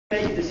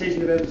Make a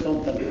decision about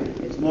something,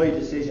 it's my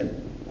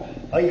decision.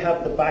 I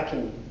have the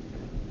backing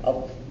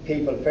of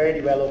people fairly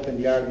well up in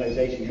the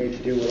organisation here to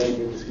do what I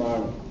did this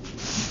morning.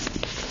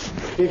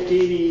 If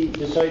Dee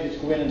decided to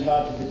go in and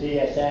talk to the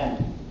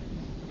DSM,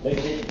 like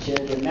little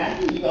children,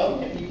 Nanny, you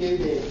won't let me do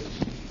this.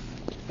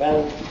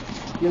 Well,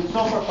 you'll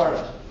suffer for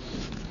it.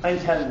 I'm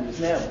telling you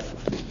now.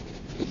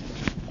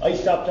 I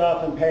stopped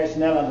off in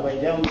personnel on the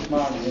way down this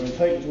morning. They were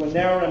entitled to an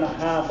hour and a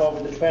half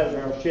over the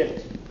 12-hour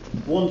shift.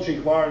 1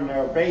 3/4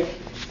 hour break,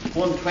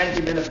 1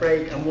 20-minute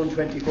break and 1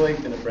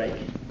 25-minute break.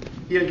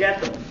 You'll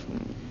get them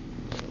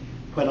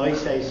when I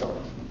say so,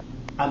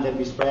 and they'll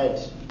be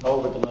spread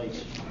over the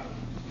night.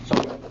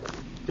 So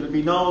there'll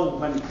be no,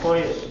 when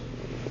quiet,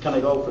 can I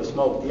go for a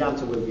smoke? The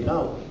answer will be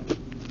no.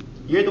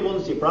 You're the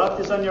ones who brought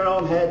this on your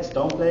own heads,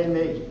 don't blame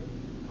me.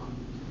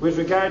 With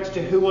regards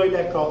to who I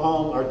let go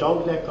home or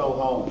don't let go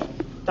home,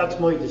 that's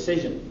my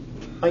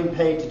decision. I'm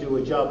paid to do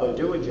a job, I'll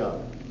do a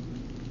job.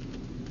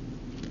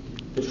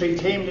 The 3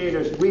 team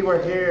leaders, we were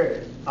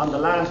here on the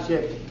last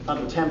shift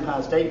until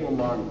 8:10 one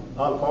morning,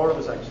 all 4 of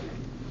us actually.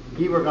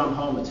 We were gone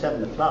home at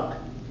 7 o'clock.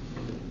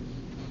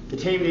 The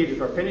team leaders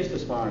were finished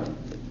this morning.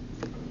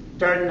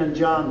 Darren and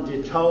John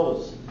did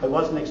tolls. I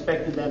wasn't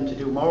expecting them to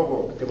do more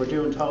work. They were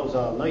doing tolls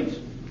all night.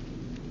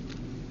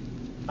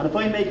 And if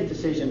I make a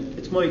decision,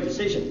 it's my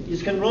decision. You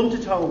can run to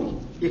Tony,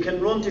 you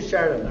can run to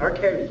Sharon or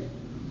Kerry.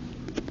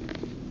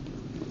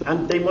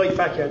 And they might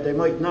back you, they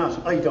might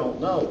not, I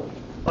don't know.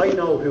 I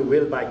know who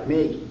will back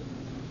me,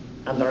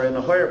 and they're in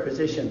a higher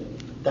position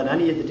than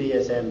any of the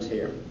DSMs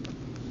here.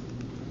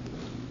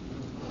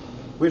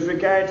 With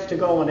regards to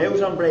going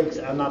out on breaks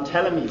and not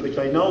telling me, which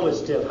I know is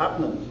still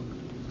happening,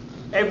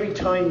 every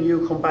time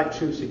you come back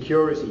through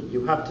security,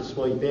 you have to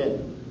swipe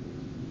in.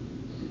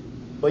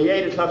 By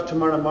 8 o'clock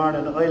tomorrow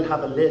morning, I'll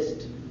have a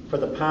list for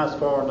the past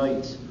 4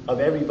 nights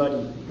of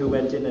everybody who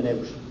went in and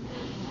out.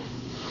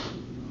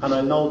 And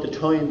I know the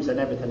times and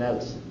everything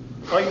else.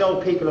 I know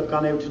people have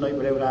gone out tonight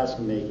without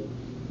asking me.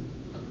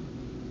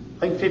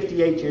 I'm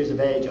 58 years of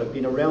age, I've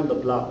been around the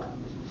block.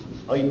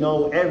 I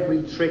know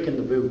every trick in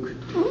the book.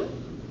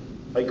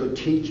 I could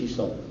teach you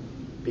some,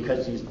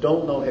 because you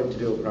don't know how to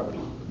do it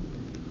properly.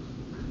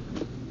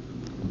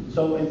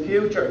 So in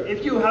future,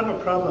 if you have a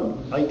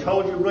problem, I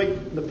told you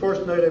right the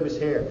first night I was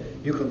here,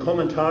 you can come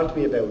and talk to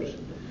me about it.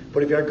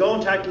 But if you're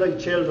going to act like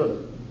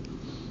children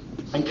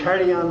and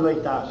carry on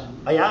like that,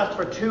 I asked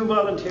for 2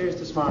 volunteers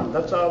this morning,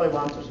 that's all I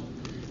wanted.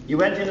 You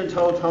went in and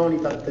told Tony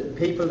that the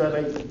people that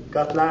I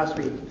got last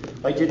week,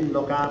 I didn't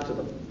look after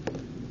them.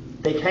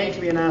 They came to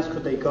me and asked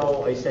could they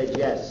go, I said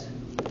yes.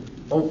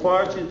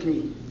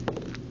 Unfortunately,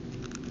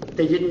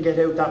 they didn't get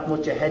out that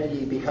much ahead of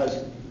you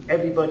because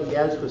everybody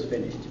else was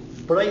finished.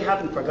 But I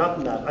haven't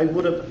forgotten that. I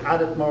would have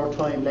added more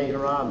time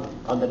later on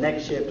the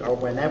next shift or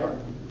whenever.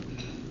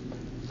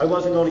 I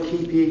wasn't going to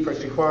keep you for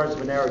 3/4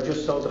 of an hour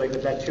just so that I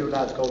could let 2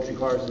 lads go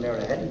 3/4 of an hour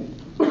ahead of me.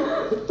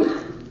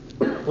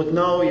 But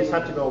no, you just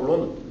had to go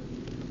running.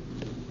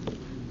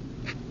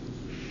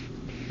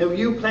 Now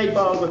you play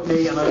ball with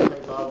me and I play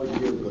ball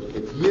with you, but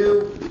if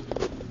you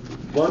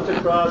want to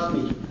cross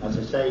me, as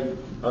I say,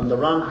 I'm the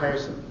wrong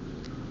person.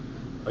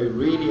 I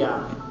really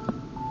am.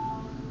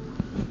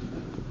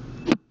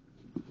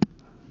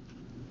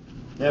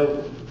 Now,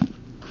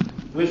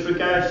 with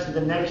regards to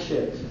the next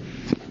shift,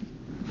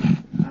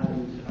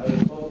 and I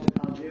spoke to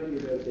Tom Dooley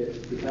about this,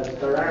 because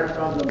there are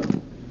problems,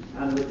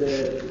 and with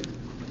the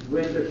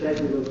winter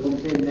schedule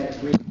comes in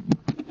next week,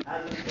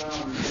 as it's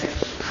gone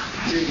next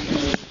 3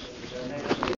 weeks, the next